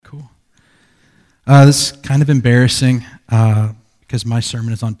This is kind of embarrassing because my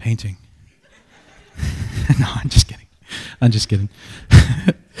sermon is on painting. No, I'm just kidding. I'm just kidding.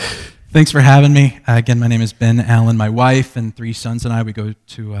 Thanks for having me. Again, my name is Ben Allen. My wife and 3 sons and I, we go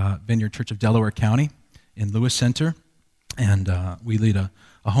to Vineyard Church of Delaware County in Lewis Center, and we lead a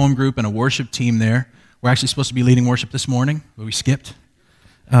home group and a worship team there. We're actually supposed to be leading worship this morning, but we skipped.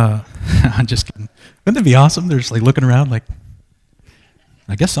 I'm just kidding. Wouldn't that be awesome? They're just like looking around like,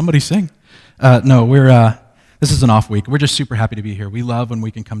 I guess somebody sing. No, this is an off week. We're just super happy to be here. We love when we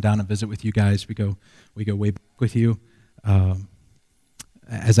can come down and visit with you guys. We go way back with you.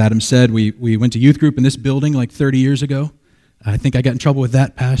 As Adam said, we went to youth group in this building like 30 years ago. I think I got in trouble with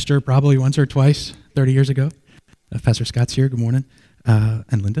that pastor probably once or twice 30 years ago. Pastor Scott's here. Good morning.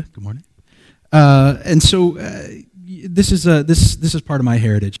 And Linda, good morning. And so this is part of my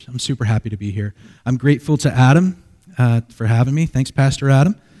heritage. I'm super happy to be here. I'm grateful to Adam for having me. Thanks, Pastor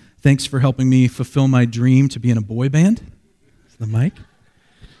Adam. Thanks for helping me fulfill my dream to be in a boy band. The mic.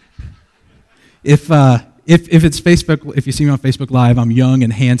 If it's Facebook, if you see me on Facebook Live, I'm young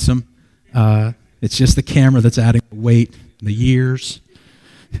and handsome. It's just the camera that's adding the weight, and the years,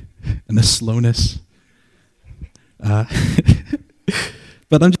 and the slowness. But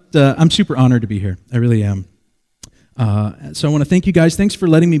I'm super honored to be here. I really am. So I want to thank you guys. Thanks for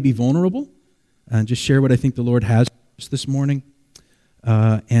letting me be vulnerable and just share what I think the Lord has for us this morning.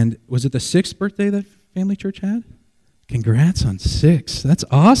 And was it the 6th birthday that Family Church had? Congrats on 6. That's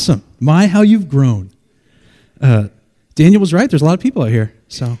awesome. My, how you've grown. Daniel was right. There's a lot of people out here.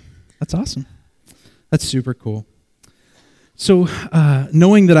 So that's awesome. That's super cool. So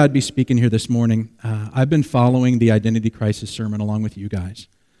knowing that I'd be speaking here this morning, I've been following the Identity Crisis sermon along with you guys.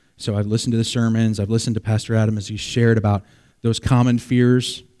 So I've listened to the sermons. I've listened to Pastor Adam as he shared about those common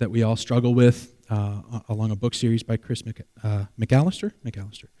fears that we all struggle with along a book series by Chris McAllister,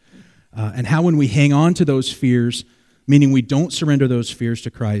 and how when we hang on to those fears, meaning we don't surrender those fears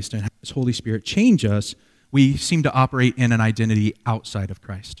to Christ and have His Holy Spirit change us, we seem to operate in an identity outside of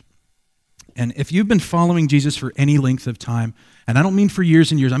Christ. And if you've been following Jesus for any length of time, and I don't mean for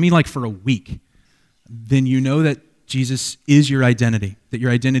years and years, I mean like for a week, then you know that Jesus is your identity, that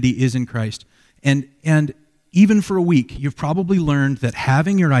your identity is in Christ. And even for a week, you've probably learned that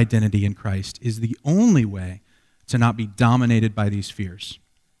having your identity in Christ is the only way to not be dominated by these fears,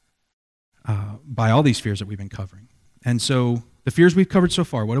 by all these fears that we've been covering. And so the fears we've covered so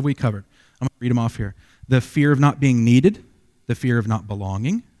far, what have we covered? I'm going to read them off here. The fear of not being needed, the fear of not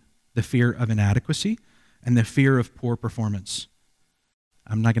belonging, the fear of inadequacy, and the fear of poor performance.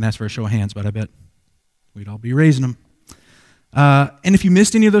 I'm not going to ask for a show of hands, but I bet we'd all be raising them. And if you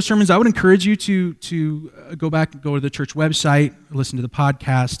missed any of those sermons, I would encourage you to go back and go to the church website, listen to the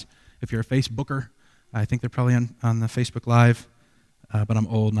podcast. If you're a Facebooker, I think they're probably on the Facebook Live, but I'm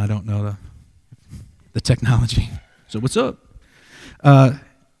old and I don't know the technology. So what's up?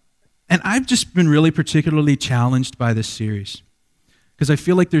 And I've just been really particularly challenged by this series because I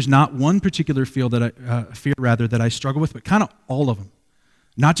feel like there's not one particular fear that I struggle with, but kind of all of them.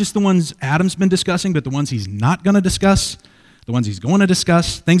 Not just the ones Adam's been discussing, but the ones he's not going to discuss, the ones he's going to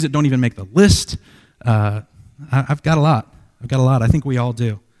discuss, things that don't even make the list. I've got a lot. I think we all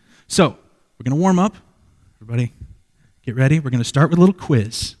do. So we're going to warm up. Everybody get ready. We're going to start with a little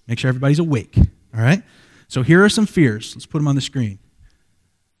quiz. Make sure everybody's awake. All right? So here are some fears. Let's put them on the screen.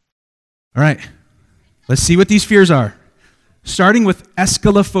 All right. Let's see what these fears are. Starting with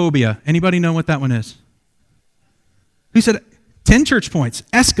escalophobia. Anybody know what that one is? Who said 10 church points?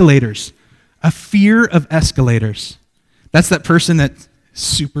 Escalators. A fear of escalators. That's that person that's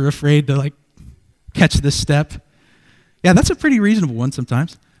super afraid to catch this step. Yeah, that's a pretty reasonable one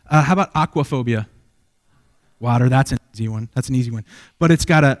sometimes. How about aquaphobia? Water, that's an easy one. But it's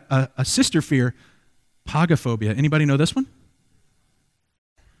got a sister fear, pagophobia. Anybody know this one?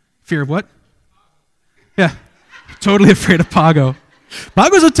 Fear of what? Yeah, totally afraid of Pago.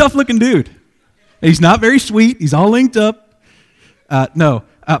 Pago's a tough-looking dude. He's not very sweet. He's all linked up.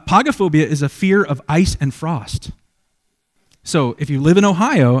 Pagophobia is a fear of ice and frost. So if you live in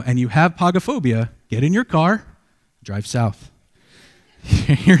Ohio and you have pagophobia, get in your car, drive south.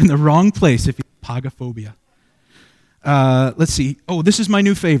 You're in the wrong place if you have pagophobia. Let's see. Oh, this is my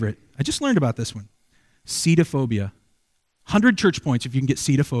new favorite. I just learned about this one. Cetophobia. 100 church points if you can get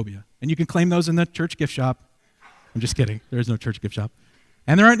cetophobia. And you can claim those in the church gift shop. I'm just kidding. There is no church gift shop.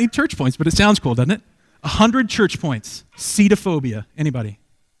 And there aren't any church points, but it sounds cool, doesn't it? 100 church points. Cetophobia. Anybody?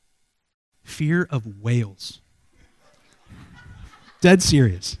 Fear of whales. Dead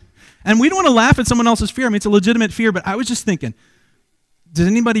serious. And we don't want to laugh at someone else's fear. I mean, it's a legitimate fear, but I was just thinking, does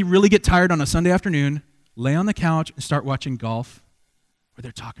anybody really get tired on a Sunday afternoon, lay on the couch, and start watching golf?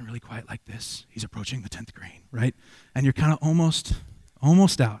 where they're talking really quiet like this. He's approaching the 10th grain, right? And you're kind of almost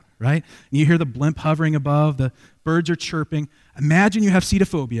out, right? And you hear the blimp hovering above, the birds are chirping. Imagine you have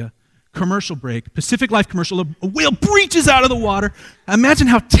cetophobia, commercial break, Pacific Life commercial, a whale breaches out of the water. Imagine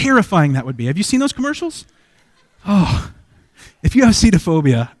how terrifying that would be. Have you seen those commercials? Oh, if you have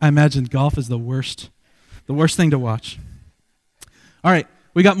cetophobia, I imagine golf is the worst thing to watch. All right,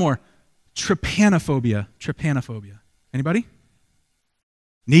 we got more. Trypanophobia. Anybody?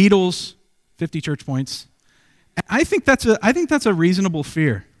 Needles, 50 church points. I think that's a reasonable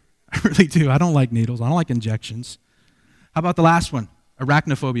fear. I really do. I don't like needles. I don't like injections. How about the last one?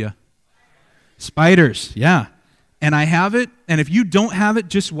 Arachnophobia. Spiders, yeah. And I have it, and if you don't have it,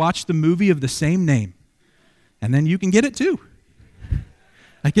 just watch the movie of the same name. And then you can get it too.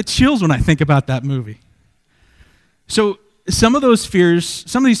 I get chills when I think about that movie. So some of these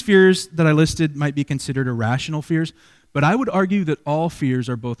fears that I listed might be considered irrational fears, but I would argue that all fears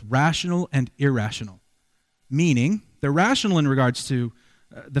are both rational and irrational. Meaning, they're rational in regards to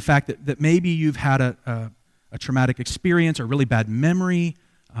the fact that maybe you've had a traumatic experience or a really bad memory,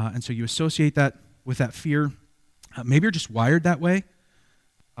 and so you associate that with that fear. Maybe you're just wired that way.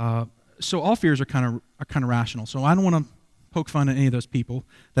 So all fears are kind of rational. So I don't want to poke fun at any of those people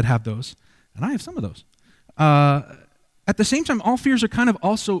that have those, and I have some of those. At the same time, all fears are kind of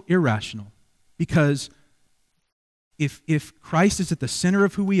also irrational, because if Christ is at the center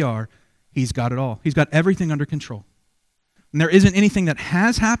of who we are, he's got it all. He's got everything under control. And there isn't anything that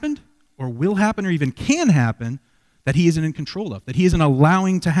has happened or will happen or even can happen that he isn't in control of, that he isn't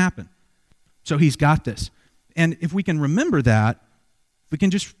allowing to happen. So he's got this. And if we can remember that, if we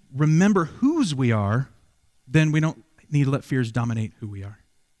can just remember whose we are, then we don't need to let fears dominate who we are.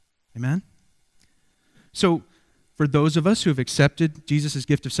 Amen? So for those of us who have accepted Jesus'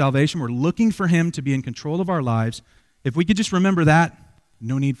 gift of salvation, we're looking for him to be in control of our lives. If we could just remember that,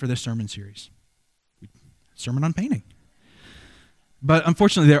 no need for this sermon series. Sermon on painting. But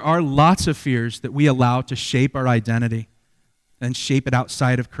unfortunately, there are lots of fears that we allow to shape our identity and shape it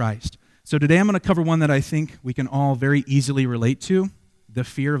outside of Christ. So today I'm going to cover one that I think we can all very easily relate to, the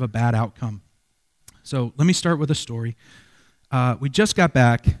fear of a bad outcome. So let me start with a story. We just got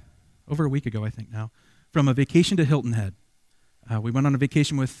back, over a week ago I think now, from a vacation to Hilton Head. We went on a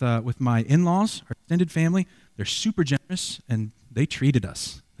vacation with my in-laws, our extended family. They're super generous, and they treated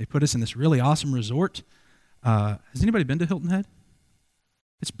us. They put us in this really awesome resort. Has anybody been to Hilton Head?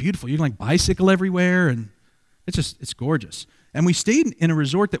 It's beautiful. You can bicycle everywhere, and it's gorgeous. And we stayed in a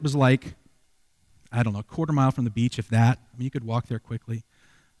resort that was like, I don't know, a quarter mile from the beach, if that. I mean, you could walk there quickly.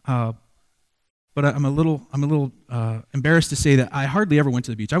 But I'm a little embarrassed to say that I hardly ever went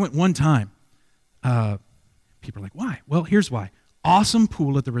to the beach. I went one time. People are like, why? Well, here's why. Awesome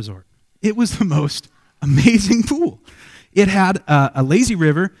pool at the resort. It was the most amazing pool. It had a lazy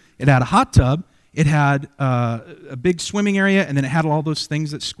river. It had a hot tub. It had a big swimming area, and then it had all those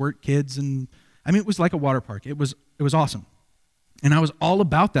things that squirt kids. And I mean, it was like a water park. It was awesome. And I was all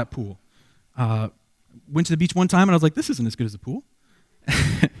about that pool. Went to the beach one time, and I was like, this isn't as good as the pool.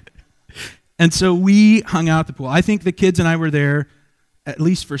 And so we hung out at the pool. I think the kids and I were there at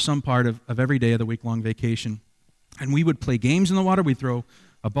least for some part of every day of the week-long vacation. And we would play games in the water. We'd throw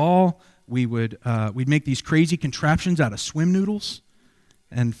a ball. We'd make these crazy contraptions out of swim noodles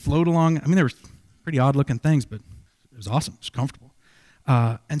and float along. I mean, they were pretty odd-looking things, but it was awesome. It was comfortable.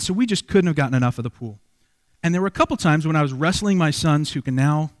 And so we just couldn't have gotten enough of the pool. And there were a couple times when I was wrestling my sons, who can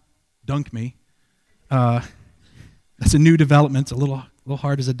now dunk me. That's a new development. It's a little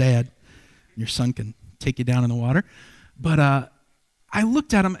hard as a dad. Your son can take you down in the water. But I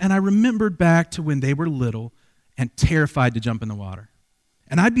looked at them, and I remembered back to when they were little and terrified to jump in the water.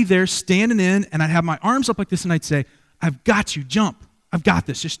 And I'd be there standing in, and I'd have my arms up like this, and I'd say, I've got you, jump. I've got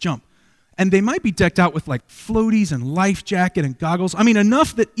this, just jump. And they might be decked out with floaties and life jacket and goggles. I mean,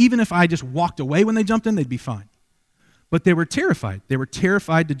 enough that even if I just walked away when they jumped in, they'd be fine. But they were terrified. They were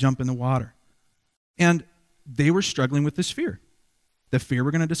terrified to jump in the water. And they were struggling with this fear. The fear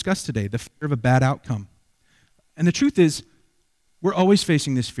we're going to discuss today, the fear of a bad outcome. And the truth is, we're always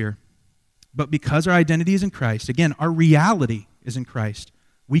facing this fear. But because our identity is in Christ, again, our reality is in Christ,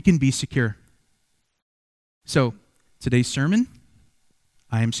 we can be secure. So, today's sermon,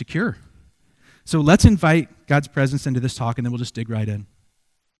 I am secure. So let's invite God's presence into this talk, and then we'll just dig right in.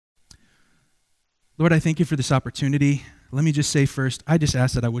 Lord, I thank you for this opportunity. Let me just say first, I just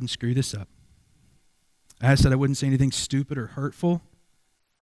ask that I wouldn't screw this up. I ask that I wouldn't say anything stupid or hurtful.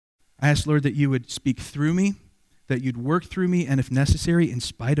 I ask, Lord, that you would speak through me, that you'd work through me, and if necessary, in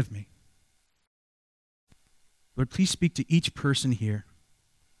spite of me. Lord, please speak to each person here.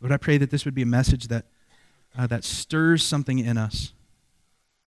 Lord, I pray that this would be a message that stirs something in us.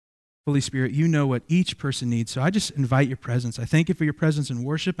 Holy Spirit, you know what each person needs, so I just invite your presence. I thank you for your presence in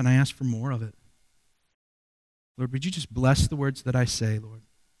worship, and I ask for more of it. Lord, would you just bless the words that I say, Lord?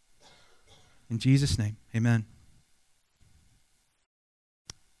 In Jesus' name, amen.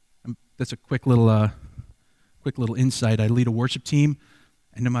 That's a quick little insight. I lead a worship team,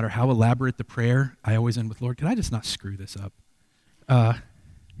 and no matter how elaborate the prayer, I always end with, Lord, could I just not screw this up?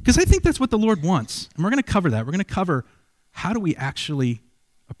 Because I think that's what the Lord wants. And we're going to cover that. We're going to cover how do we actually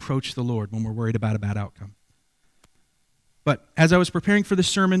approach the Lord when we're worried about a bad outcome. But as I was preparing for this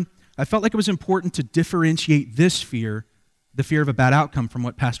sermon, I felt like it was important to differentiate this fear, the fear of a bad outcome, from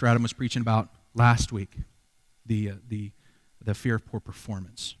what Pastor Adam was preaching about last week, the fear of poor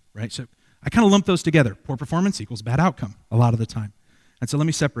performance, right? So I kind of lump those together. Poor performance equals bad outcome a lot of the time. And so let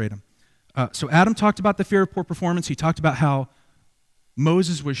me separate them. So Adam talked about the fear of poor performance. He talked about how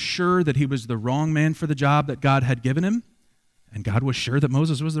Moses was sure that he was the wrong man for the job that God had given him, and God was sure that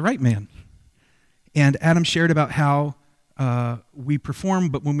Moses was the right man. And Adam shared about how we perform,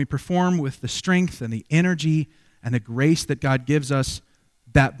 but when we perform with the strength and the energy and the grace that God gives us,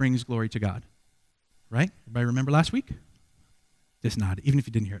 that brings glory to God. Right? Everybody remember last week? Just nod, even if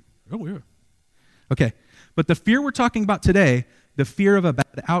you didn't hear it. Oh, yeah. Okay. But the fear we're talking about today, the fear of a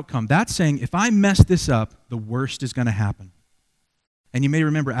bad outcome, that's saying if I mess this up, the worst is going to happen. And you may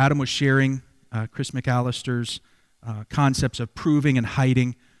remember Adam was sharing Chris McAllister's concepts of proving and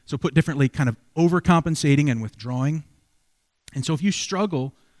hiding. So put differently, kind of overcompensating and withdrawing. And so if you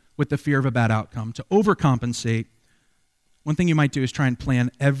struggle with the fear of a bad outcome, to overcompensate, one thing you might do is try and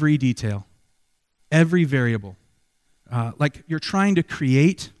plan every detail, every variable. Like you're trying to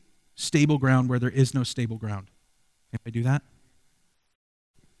create stable ground where there is no stable ground. Anybody do that?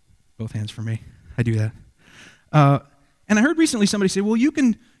 Both hands for me. I do that. And I heard recently somebody say, well, you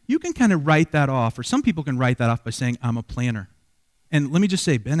can kind of write that off, or some people can write that off by saying, I'm a planner. And let me just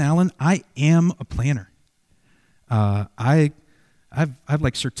say, Ben Allen, I am a planner. I've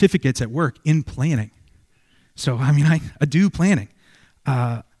like certificates at work in planning. So, I mean, I do planning.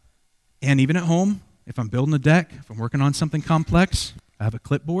 And even at home, if I'm building a deck, if I'm working on something complex, I have a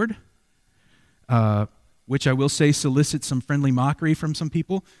clipboard, which I will say solicits some friendly mockery from some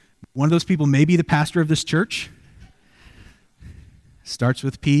people. One of those people may be the pastor of this church. Starts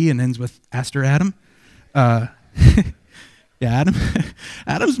with P and ends with Aster Adam. Yeah,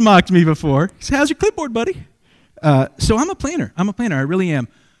 Adam's mocked me before. He said, how's your clipboard, buddy? So I'm a planner. I really am.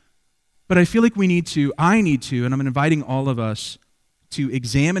 But I feel like I need to, and I'm inviting all of us to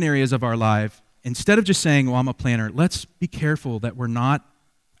examine areas of our life. Instead of just saying, well, I'm a planner, let's be careful that we're not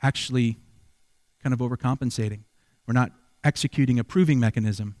actually kind of overcompensating. We're not executing a proving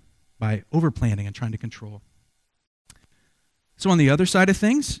mechanism by overplanning and trying to control. So on the other side of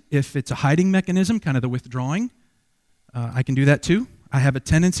things, if it's a hiding mechanism, kind of the withdrawing, I can do that too. I have a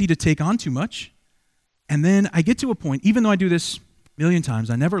tendency to take on too much. And then I get to a point, even though I do this a million times,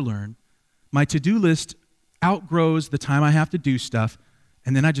 I never learn, my to-do list outgrows the time I have to do stuff,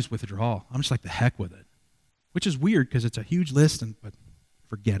 and then I just withdraw. I'm just like, the heck with it. Which is weird because it's a huge list, but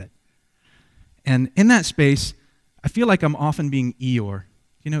forget it. And in that space, I feel like I'm often being Eeyore.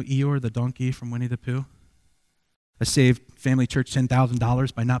 You know Eeyore, the donkey from Winnie the Pooh? I saved Family Church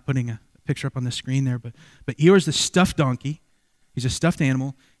 $10,000 by not putting a picture up on the screen there, but Eeyore's the stuffed donkey. He's a stuffed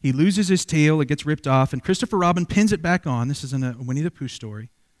animal. He loses his tail, it gets ripped off, and Christopher Robin pins it back on. This is in a Winnie the Pooh story.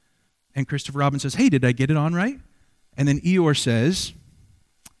 And Christopher Robin says, hey, did I get it on right? And then Eeyore says,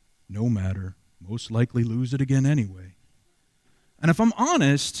 no matter, most likely lose it again anyway. And if I'm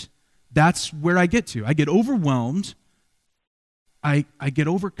honest, that's where I get to. I get overwhelmed. I get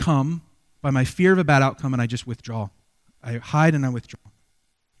overcome by my fear of a bad outcome, and I just withdraw. I hide and I withdraw.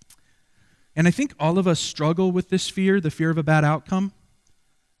 And I think all of us struggle with this fear, the fear of a bad outcome.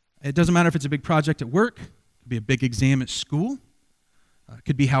 It doesn't matter if it's a big project at work, it could be a big exam at school, it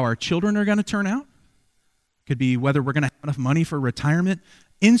could be how our children are going to turn out, it could be whether we're going to have enough money for retirement.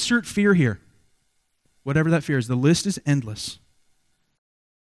 Insert fear here. Whatever that fear is, the list is endless.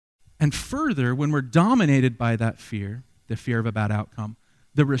 And further, when we're dominated by that fear, the fear of a bad outcome,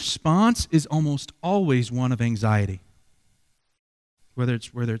 the response is almost always one of anxiety. Whether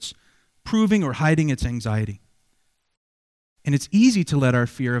it's proving or hiding, it's anxiety. And it's easy to let our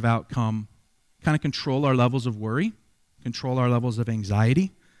fear of outcome kind of control our levels of worry, control our levels of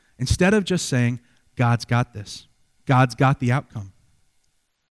anxiety, instead of just saying, God's got this. God's got the outcome.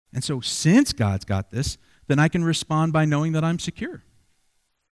 And so since God's got this, then I can respond by knowing that I'm secure.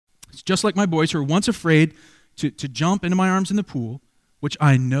 It's just like my boys who are once afraid to jump into my arms in the pool, which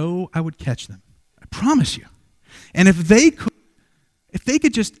I know I would catch them. I promise you. And if they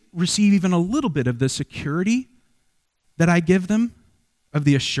could just receive even a little bit of the security that I give them, of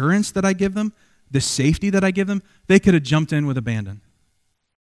the assurance that I give them, the safety that I give them, they could have jumped in with abandon.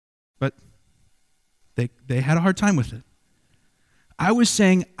 But they had a hard time with it. I was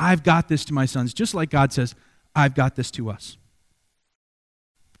saying, I've got this to my sons, just like God says, I've got this to us.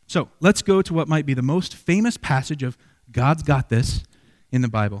 So let's go to what might be the most famous passage of God's got this in the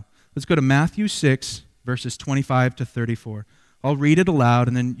Bible. Let's go to Matthew 6, verses 25 to 34. I'll read it aloud,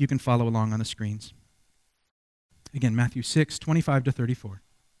 and then you can follow along on the screens. Again, Matthew 6, 25 to 34.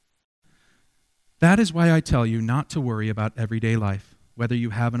 That is why I tell you not to worry about everyday life, whether you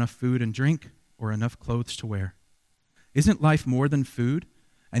have enough food and drink or enough clothes to wear. Isn't life more than food,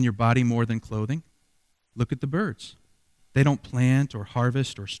 and your body more than clothing? Look at the birds. They don't plant or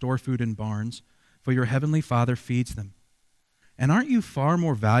harvest or store food in barns, for your heavenly Father feeds them. And aren't you far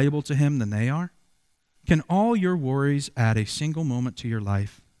more valuable to him than they are? Can all your worries add a single moment to your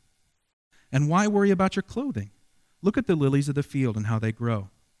life? And why worry about your clothing? Look at the lilies of the field and how they grow.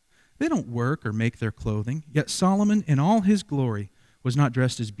 They don't work or make their clothing, yet Solomon in all his glory was not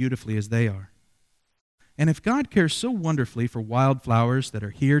dressed as beautifully as they are. And if God cares so wonderfully for wildflowers that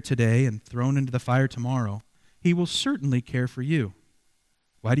are here today and thrown into the fire tomorrow, he will certainly care for you.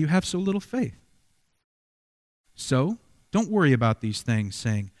 Why do you have so little faith? So, don't worry about these things,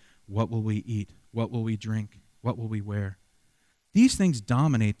 saying, what will we eat? What will we drink? What will we wear? These things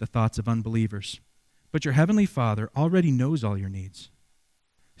dominate the thoughts of unbelievers, but your heavenly Father already knows all your needs.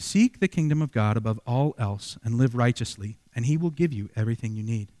 Seek the kingdom of God above all else and live righteously, and he will give you everything you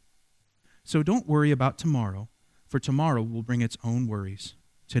need. So don't worry about tomorrow, for tomorrow will bring its own worries.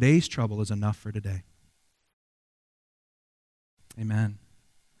 Today's trouble is enough for today. Amen.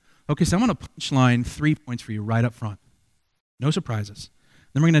 Okay, so I'm going to punchline 3 points for you right up front. No surprises.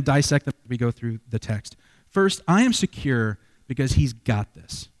 Then we're going to dissect them as we go through the text. First, I am secure because he's got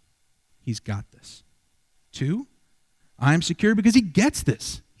this. He's got this. 2, I am secure because he gets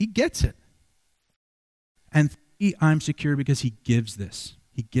this. He gets it. And 3, I'm secure because he gives this.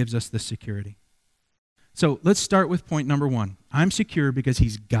 He gives us this security. So let's start with point number 1. I'm secure because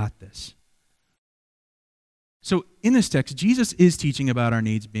he's got this. So in this text, Jesus is teaching about our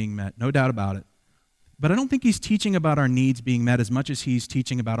needs being met, no doubt about it. But I don't think he's teaching about our needs being met as much as he's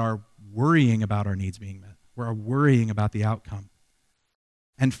teaching about our worrying about our needs being met. We're worrying about the outcome.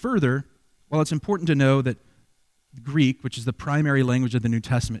 And further, while it's important to know that Greek, which is the primary language of the New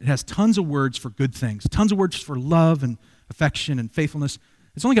Testament, it has tons of words for good things, tons of words for love and affection and faithfulness.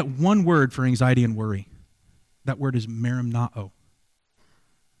 It's only got one word for anxiety and worry. That word is merimnao.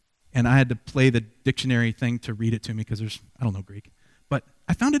 And I had to play the dictionary thing to read it to me because I don't know Greek. But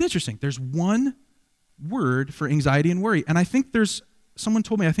I found it interesting. There's one word for anxiety and worry. And I think someone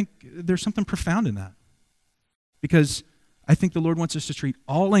told me, I think there's something profound in that. Because I think the Lord wants us to treat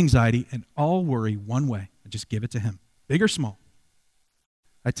all anxiety and all worry one way and just give it to him, big or small.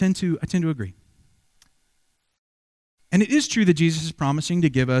 I tend to agree. And it is true that Jesus is promising to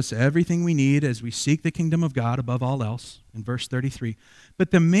give us everything we need as we seek the kingdom of God above all else, in verse 33.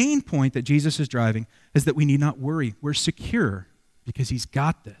 But the main point that Jesus is driving is that we need not worry. We're secure because he's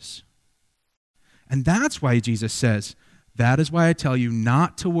got this. And that's why Jesus says, that is why I tell you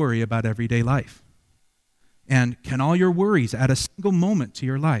not to worry about everyday life. And can all your worries add a single moment to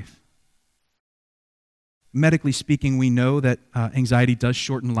your life? Medically speaking, we know that anxiety does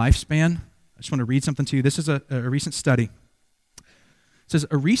shorten lifespan. I just want to read something to you. This is a recent study. It says,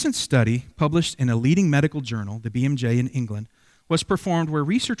 a recent study published in a leading medical journal, the BMJ in England, was performed where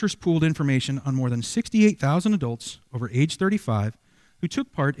researchers pooled information on more than 68,000 adults over age 35 who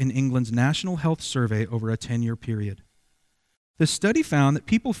took part in England's National Health Survey over a 10-year period. The study found that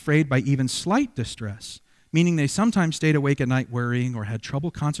people frayed by even slight distress, meaning they sometimes stayed awake at night worrying or had trouble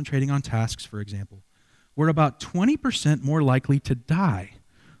concentrating on tasks, for example, were about 20% more likely to die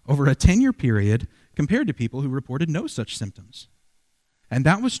over a 10-year period compared to people who reported no such symptoms. And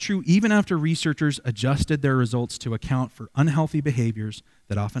that was true even after researchers adjusted their results to account for unhealthy behaviors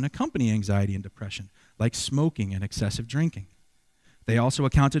that often accompany anxiety and depression, like smoking and excessive drinking. They also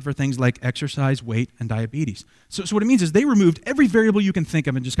accounted for things like exercise, weight, and diabetes. So what it means is they removed every variable you can think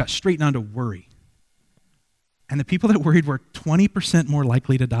of and just got straight down to worry. And the people that worried were 20% more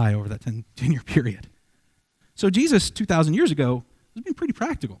likely to die over that 10-year period. So Jesus, 2,000 years ago, was being pretty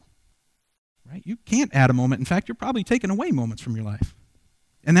practical, right? You can't add a moment. In fact, you're probably taking away moments from your life.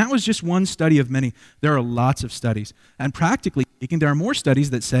 And that was just one study of many. There are lots of studies. And practically speaking, there are more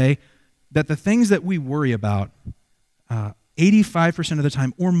studies that say that the things that we worry about, 85% of the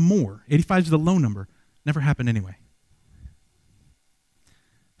time or more, 85 is the low number, never happen anyway.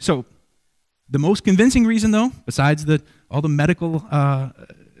 So the most convincing reason, though, besides all the medical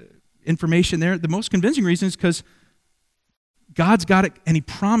information there, the most convincing reason is because God's got it, and he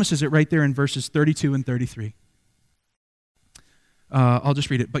promises it right there in verses 32 and 33. I'll just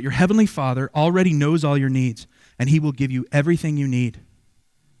read it. But your heavenly Father already knows all your needs, and he will give you everything you need.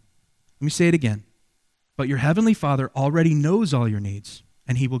 Let me say it again. But your heavenly Father already knows all your needs,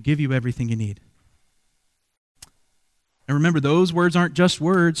 and he will give you everything you need. And remember, those words aren't just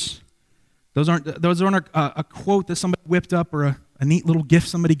words. Those aren't a quote that somebody whipped up or a neat little gift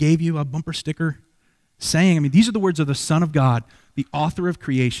somebody gave you, a bumper sticker saying. I mean, these are the words of the Son of God, the author of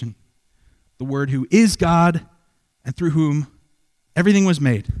creation, the Word who is God and through whom everything was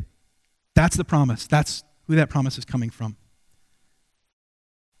made. That's the promise. That's who that promise is coming from.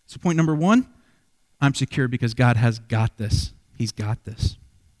 So point number one, I'm secure because God has got this. He's got this.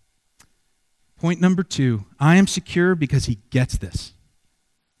 Point number two, I am secure because he gets this.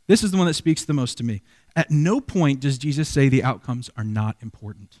 This is the one that speaks the most to me. At no point does Jesus say the outcomes are not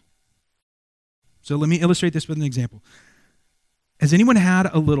important. So let me illustrate this with an example. Has anyone had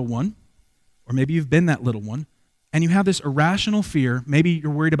a little one, or maybe you've been that little one, and you have this irrational fear, maybe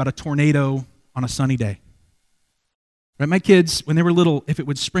you're worried about a tornado on a sunny day. Right? My kids, when they were little, if it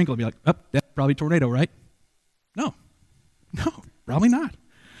would sprinkle, I'd be like, oh, that's probably a tornado, right? No, probably not.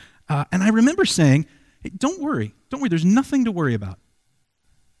 And I remember saying, hey, don't worry, there's nothing to worry about.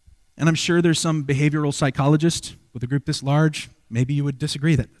 And I'm sure there's some behavioral psychologist with a group this large, maybe you would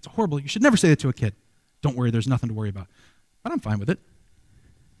disagree that it's horrible. You should never say that to a kid. Don't worry, there's nothing to worry about. But I'm fine with it.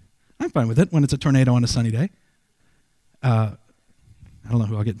 I'm fine with it when it's a tornado on a sunny day. I don't know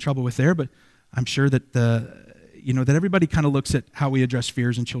who I'll get in trouble with there, but I'm sure that that everybody kind of looks at how we address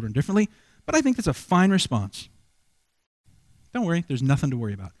fears in children differently. But I think that's a fine response. Don't worry, there's nothing to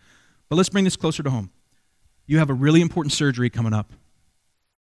worry about. But let's bring this closer to home. You have a really important surgery coming up.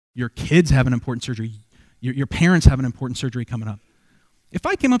 Your kids have an important surgery. Your parents have an important surgery coming up. If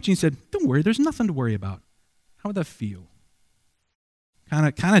I came up to you and said, don't worry, there's nothing to worry about, how would that feel? Kind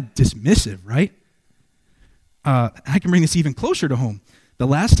of dismissive, right? I can bring this even closer to home. The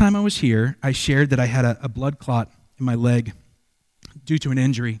last time I was here, I shared that I had a blood clot in my leg due to an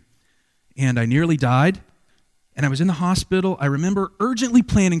injury, and I nearly died, and I was in the hospital. I remember urgently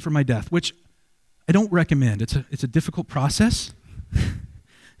planning for my death, which I don't recommend. It's a difficult process.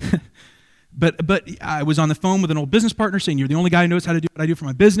 But I was on the phone with an old business partner saying, you're the only guy who knows how to do what I do for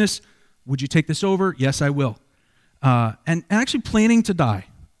my business. Would you take this over? Yes, I will. And actually planning to die,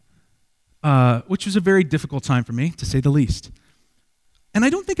 which was a very difficult time for me, to say the least. And I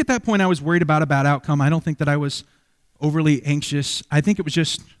don't think at that point I was worried about a bad outcome. I don't think that I was overly anxious. I think it was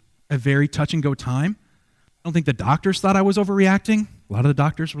just a very touch and go time. I don't think the doctors thought I was overreacting. A lot of the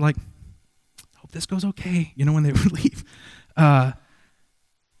doctors were like, hope this goes okay, when they would leave.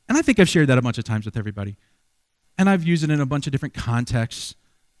 And I think I've shared that a bunch of times with everybody. And I've used it in a bunch of different contexts.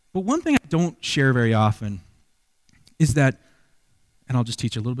 But one thing I don't share very often is that, and I'll just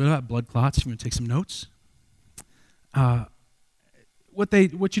teach you a little bit about blood clots if you want to take some notes. What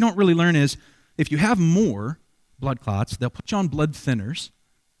you don't really learn is if you have more blood clots, they'll put you on blood thinners.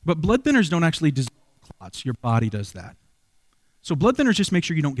 But blood thinners don't actually dissolve clots. Your body does that. So blood thinners just make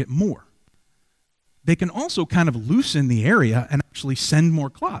sure you don't get more. They can also kind of loosen the area and actually send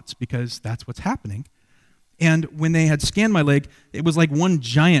more clots because that's what's happening. And when they had scanned my leg, it was like one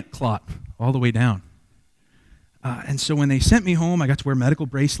giant clot all the way down. And so when they sent me home, I got to wear medical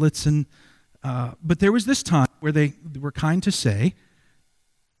bracelets. But there was this time where they were kind to say,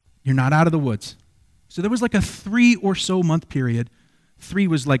 you're not out of the woods. So there was like a 3 or so month period. 3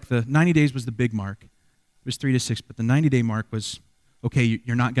 was like 90 days was the big mark. It was 3 to 6, but the 90-day mark was, okay,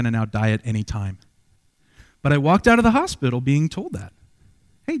 you're not going to now die at any time. But I walked out of the hospital being told that.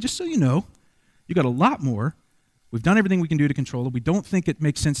 Hey, just so you know, you got a lot more. We've done everything we can do to control it. We don't think it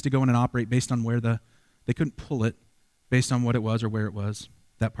makes sense to go in and operate based on where they couldn't pull it based on what it was or where it was.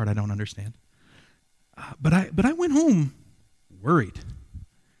 That part I don't understand. But I went home worried.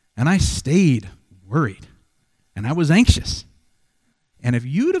 And I stayed worried. And I was anxious. And if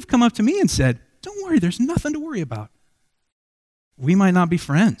you'd have come up to me and said, don't worry, there's nothing to worry about, we might not be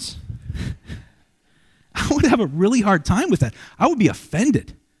friends. I would have a really hard time with that. I would be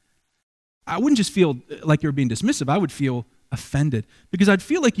offended. I wouldn't just feel like you were being dismissive. I would feel offended because I'd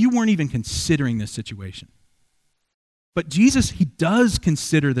feel like you weren't even considering this situation. But Jesus, he does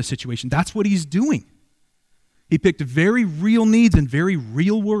consider the situation. That's what he's doing. He picked very real needs and very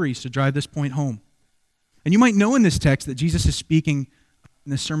real worries to drive this point home. And you might know in this text that Jesus is speaking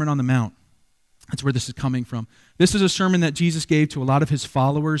in the Sermon on the Mount. That's where this is coming from. This is a sermon that Jesus gave to a lot of his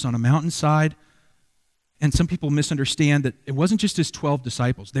followers on a mountainside. And some people misunderstand that it wasn't just his 12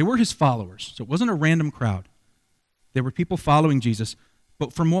 disciples. They were his followers, so it wasn't a random crowd. There were people following Jesus.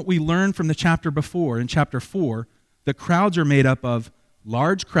 But from what we learned from the chapter before, in chapter 4, The crowds are made up of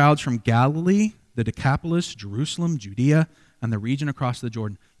large crowds from Galilee, the Decapolis, Jerusalem, Judea, and the region across the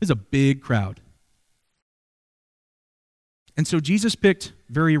Jordan. This is a big crowd. And so Jesus picked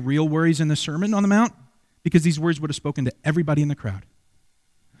very real worries in the Sermon on the Mount because these words would have spoken to everybody in the crowd.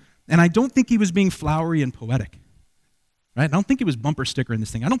 And I don't think he was being flowery and poetic. Right? I don't think he was bumper sticker in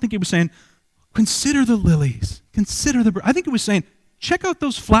this thing. I don't think he was saying, consider the lilies, consider the birds. I think he was saying, check out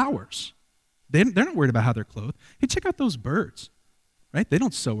those flowers. They're not worried about how they're clothed. Hey, check out those birds. Right? They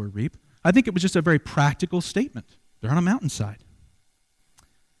don't sow or reap. I think it was just a very practical statement. They're on a mountainside.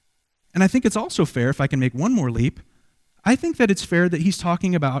 And I think it's also fair, if I can make one more leap, I think that it's fair that he's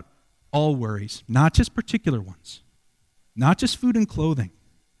talking about all worries, not just particular ones, not just food and clothing.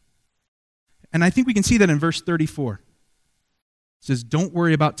 And I think we can see that in verse 34. It says, don't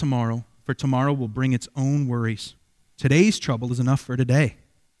worry about tomorrow, for tomorrow will bring its own worries. Today's trouble is enough for today.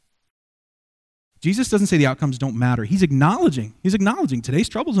 Jesus doesn't say the outcomes don't matter. He's acknowledging today's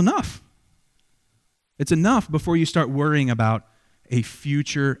trouble's enough. It's enough before you start worrying about a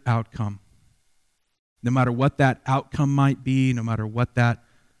future outcome. No matter what that outcome might be, no matter what that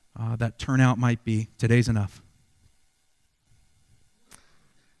turnout might be, today's enough.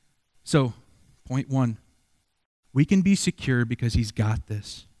 So, point 1, we can be secure because he's got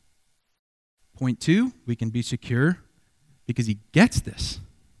this. Point 2, we can be secure because he gets this.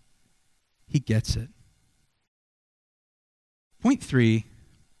 He gets it. Point 3,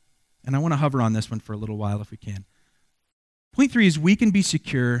 and I want to hover on this one for a little while if we can. Point 3 is we can be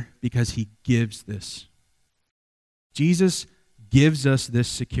secure because he gives this. Jesus gives us this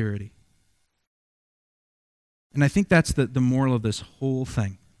security. And I think that's the moral of this whole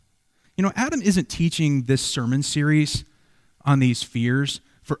thing. You know, Adam isn't teaching this sermon series on these fears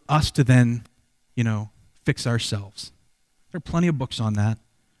for us to then, fix ourselves. There are plenty of books on that.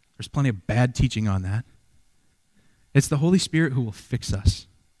 There's plenty of bad teaching on that. It's the Holy Spirit who will fix us.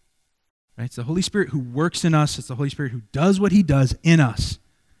 Right? It's the Holy Spirit who works in us. It's the Holy Spirit who does what he does in us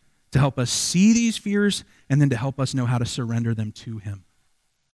to help us see these fears and then to help us know how to surrender them to him.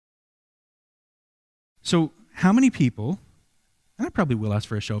 So how many people, and I probably will ask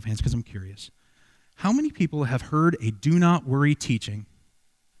for a show of hands because I'm curious, how many people have heard a do not worry teaching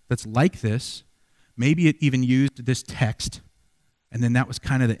that's like this? Maybe it even used this text, and then that was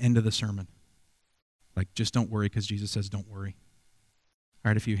kind of the end of the sermon. Like, just don't worry because Jesus says don't worry. All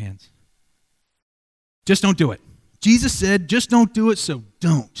right, a few hands. Just don't do it. Jesus said just don't do it, so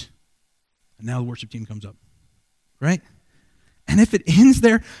don't. And now the worship team comes up, right? And if it ends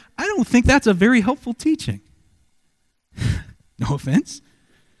there, I don't think that's a very helpful teaching. No offense.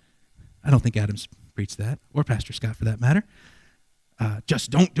 I don't think Adam's preached that, or Pastor Scott for that matter. Just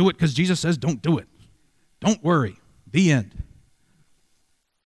don't do it because Jesus says don't do it. Don't worry. The end.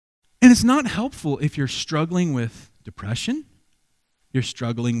 And it's not helpful if you're struggling with depression, you're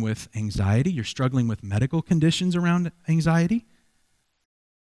struggling with anxiety, you're struggling with medical conditions around anxiety.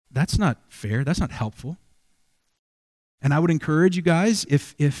 That's not fair. That's not helpful. And I would encourage you guys,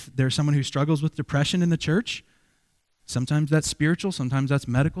 if there's someone who struggles with depression in the church, sometimes that's spiritual, sometimes that's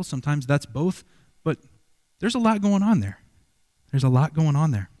medical, sometimes that's both, but there's a lot going on there. There's a lot going on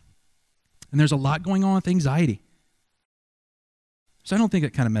there. And there's a lot going on with anxiety. So I don't think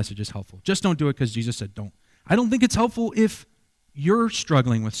that kind of message is helpful. Just don't do it because Jesus said don't. I don't think it's helpful if you're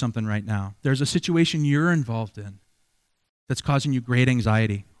struggling with something right now. There's a situation you're involved in that's causing you great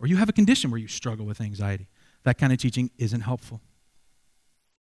anxiety, or you have a condition where you struggle with anxiety. That kind of teaching isn't helpful.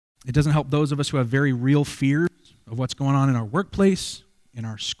 It doesn't help those of us who have very real fears of what's going on in our workplace, in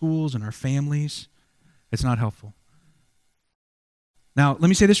our schools, in our families. It's not helpful. Now, let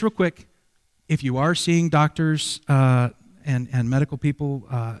me say this real quick. If you are seeing doctors and medical people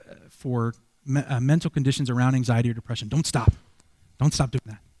for mental conditions around anxiety or depression, don't stop. Don't stop doing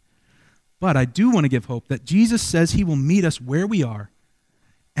that. But I do want to give hope that Jesus says he will meet us where we are,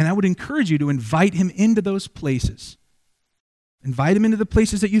 and I would encourage you to invite him into those places. Invite him into the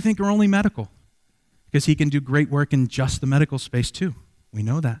places that you think are only medical, because he can do great work in just the medical space too. We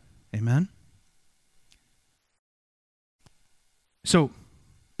know that. Amen? So,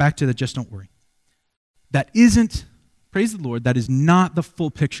 back to the just don't worry. That isn't, praise the Lord, that is not the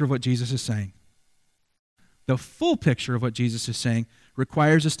full picture of what Jesus is saying. The full picture of what Jesus is saying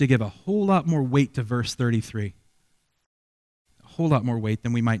requires us to give a whole lot more weight to verse 33. A whole lot more weight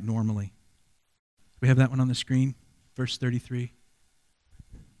than we might normally. We have that one on the screen, verse 33.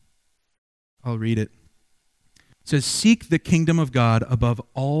 I'll read it. It says, "Seek the kingdom of God above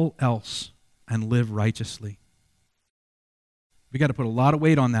all else and live righteously." We got to put a lot of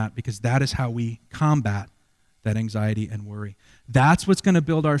weight on that because that is how we combat that anxiety and worry. That's what's going to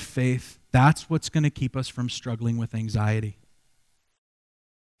build our faith. That's what's going to keep us from struggling with anxiety.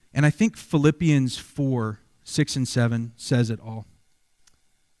 And I think Philippians 4, 6 and 7 says it all.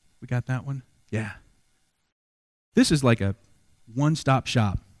 We got that one? Yeah. This is like a one-stop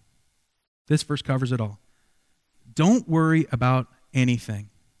shop. This verse covers it all. Don't worry about anything.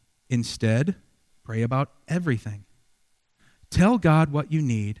 Instead, pray about everything. Tell God what you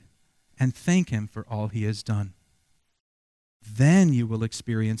need and thank Him for all He has done. Then you will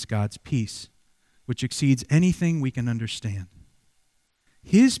experience God's peace, which exceeds anything we can understand.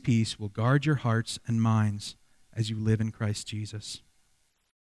 His peace will guard your hearts and minds as you live in Christ Jesus.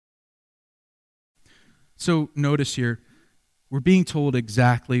 So notice here, we're being told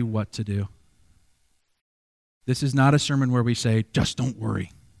exactly what to do. This is not a sermon where we say, just don't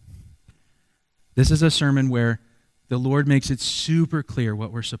worry. This is a sermon where the Lord makes it super clear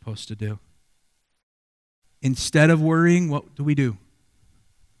what we're supposed to do. Instead of worrying, what do?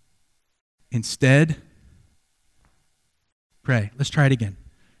 Instead, pray. Let's try it again.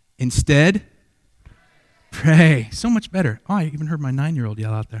 Instead, pray. So much better. Oh, I even heard my 9-year-old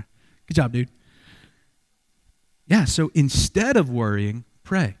yell out there. Good job, dude. Yeah, so instead of worrying,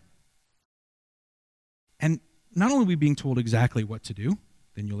 pray. And not only are we being told exactly what to do,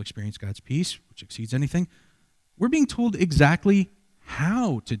 then you'll experience God's peace, which exceeds anything, we're being told exactly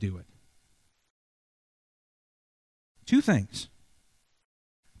how to do it. 2 things.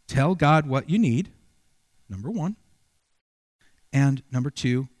 Tell God what you need, number 1. And number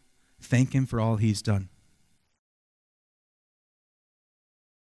 2, thank Him for all He's done.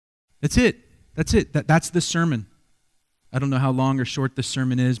 That's it. That's the sermon. I don't know how long or short this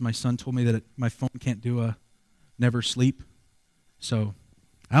sermon is. My son told me that my phone can't do a never sleep. So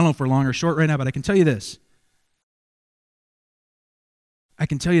I don't know if we're long or short right now, but I can tell you this. I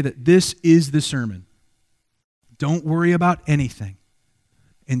can tell you that this is the sermon. Don't worry about anything.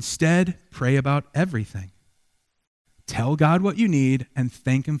 Instead, pray about everything. Tell God what you need and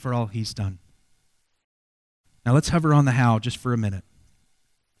thank Him for all He's done. Now let's hover on the how just for a minute.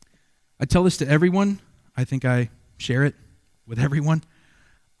 I tell this to everyone. I think I share it with everyone.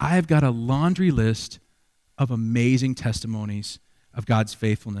 I've got a laundry list of amazing testimonies of God's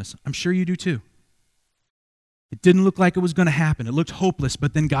faithfulness. I'm sure you do too. It didn't look like it was going to happen. It looked hopeless,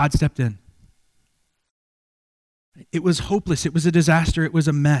 but then God stepped in. It was hopeless. It was a disaster. It was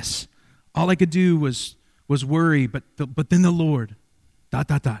a mess. All I could do was worry, but then the Lord, ...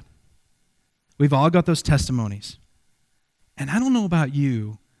 We've all got those testimonies. And I don't know about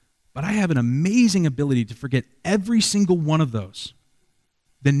you, but I have an amazing ability to forget every single one of those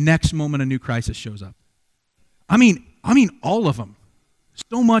the next moment a new crisis shows up. I mean all of them.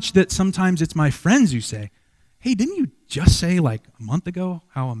 So much that sometimes it's my friends who say, hey, didn't you just say like a month ago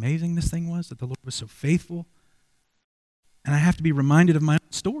how amazing this thing was, that the Lord was so faithful? And I have to be reminded of my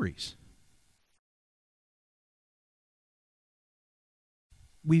own stories.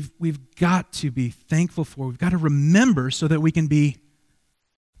 We've got to be thankful for, we've got to remember so that we can be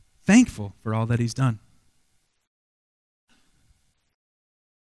thankful for all that He's done.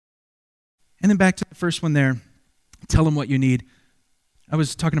 And then back to the first one there, tell Him what you need. I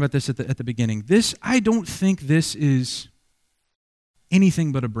was talking about this at the beginning. I don't think this is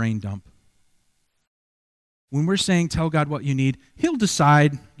anything but a brain dump. When we're saying tell God what you need, He'll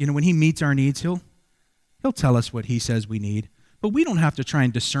decide, when He meets our needs, He'll tell us what He says we need. But we don't have to try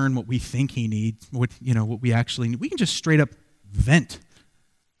and discern what we think He needs, what we actually need. We can just straight up vent.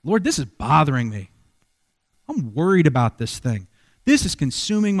 Lord, this is bothering me. I'm worried about this thing. This is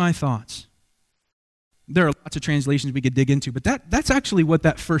consuming my thoughts. There are lots of translations we could dig into, but that's actually what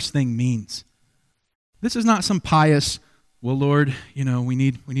that first thing means. This is not some pious, well, Lord, we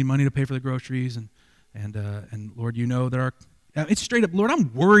need money to pay for the groceries, and Lord, that it's straight up, Lord,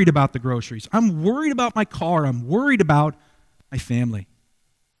 I'm worried about the groceries. I'm worried about my car. I'm worried about my family.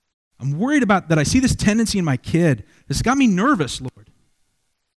 I'm worried about that I see this tendency in my kid. This got me nervous, Lord.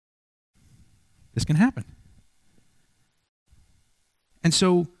 This can happen. And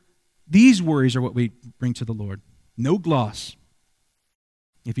so these worries are what we bring to the Lord. No gloss.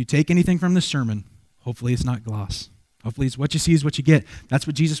 If you take anything from this sermon, hopefully it's not gloss. Hopefully it's what you see is what you get. That's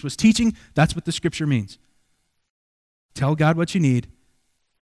what Jesus was teaching. That's what the Scripture means. Tell God what you need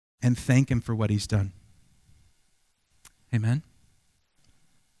and thank Him for what He's done. Amen?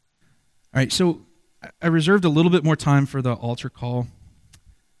 All right, so I reserved a little bit more time for the altar call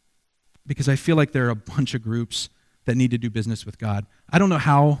because I feel like there are a bunch of groups that need to do business with God. I don't know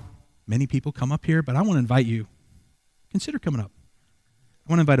how many people come up here, but I want to invite you. Consider coming up.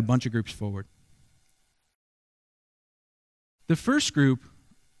 I want to invite a bunch of groups forward. The first group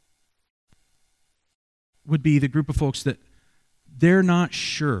would be the group of folks that they're not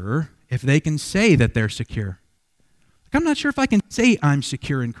sure if they can say that they're secure. Like, I'm not sure if I can say I'm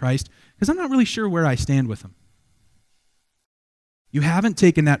secure in Christ because I'm not really sure where I stand with him. You haven't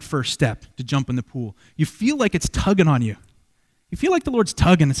taken that first step to jump in the pool. You feel like it's tugging on you. You feel like the Lord's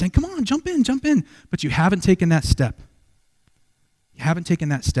tugging and saying, come on, jump in. But you haven't taken that step. You haven't taken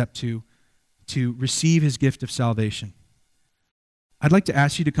that step to receive his gift of salvation. I'd like to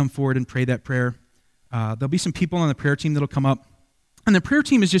ask you to come forward and pray that prayer. There'll be some people on the prayer team that'll come up. And the prayer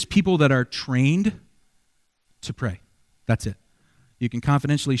team is just people that are trained to pray. That's it. You can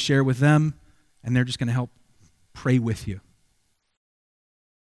confidentially share with them, and they're just going to help pray with you.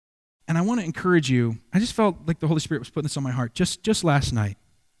 And I want to encourage you. I just felt like the Holy Spirit was putting this on my heart just last night.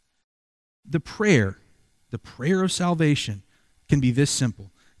 The prayer of salvation can be this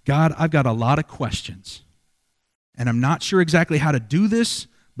simple. God, I've got a lot of questions, and I'm not sure exactly how to do this,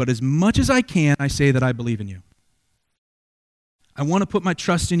 but as much as I can, I say that I believe in you. I want to put my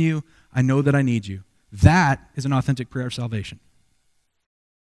trust in you. I know that I need you. That is an authentic prayer of salvation.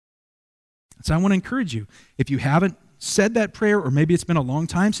 So I want to encourage you, if you haven't said that prayer, or maybe it's been a long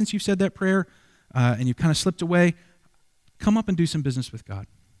time since you've said that prayer, and you've kind of slipped away, come up and do some business with God.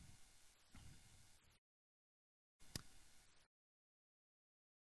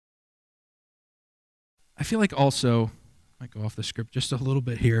 I feel like also, I might go off the script just a little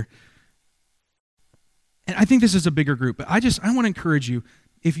bit here, and I think this is a bigger group, but I want to encourage you,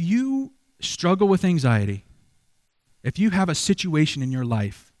 if you struggle with anxiety, if you have a situation in your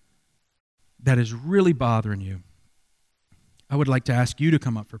life that is really bothering you, I would like to ask you to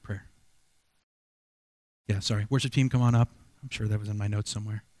come up for prayer. Yeah, sorry. Worship team, come on up. I'm sure that was in my notes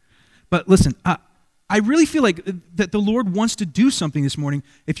somewhere. But listen, I really feel like that the Lord wants to do something this morning.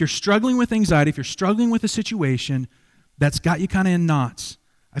 If you're struggling with anxiety, if you're struggling with a situation that's got you kind of in knots,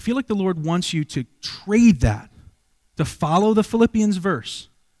 I feel like the Lord wants you to trade that, to follow the Philippians verse,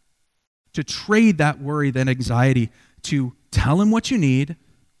 to trade that worry, that anxiety, to tell him what you need,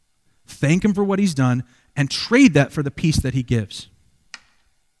 thank him for what he's done, and trade that for the peace that he gives.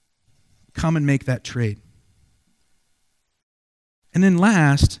 Come and make that trade. And then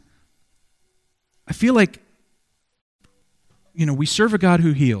last, I feel like, we serve a God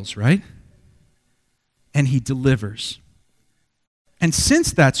who heals, right? And he delivers. And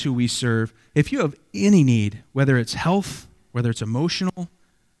since that's who we serve, if you have any need, whether it's health, whether it's emotional,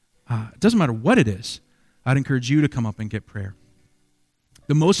 it doesn't matter what it is, I'd encourage you to come up and get prayer.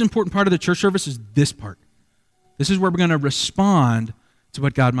 The most important part of the church service is this part. This is where we're going to respond to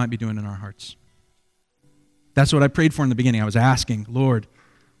what God might be doing in our hearts. That's what I prayed for in the beginning. I was asking, Lord,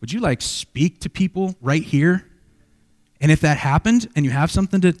 would you speak to people right here? And if that happened and you have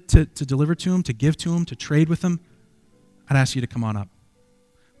something to deliver to them, to give to them, to trade with them, I'd ask you to come on up.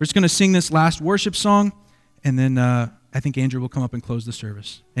 We're just going to sing this last worship song, and then I think Andrew will come up and close the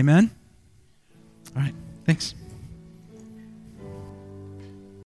service. Amen? All right, thanks.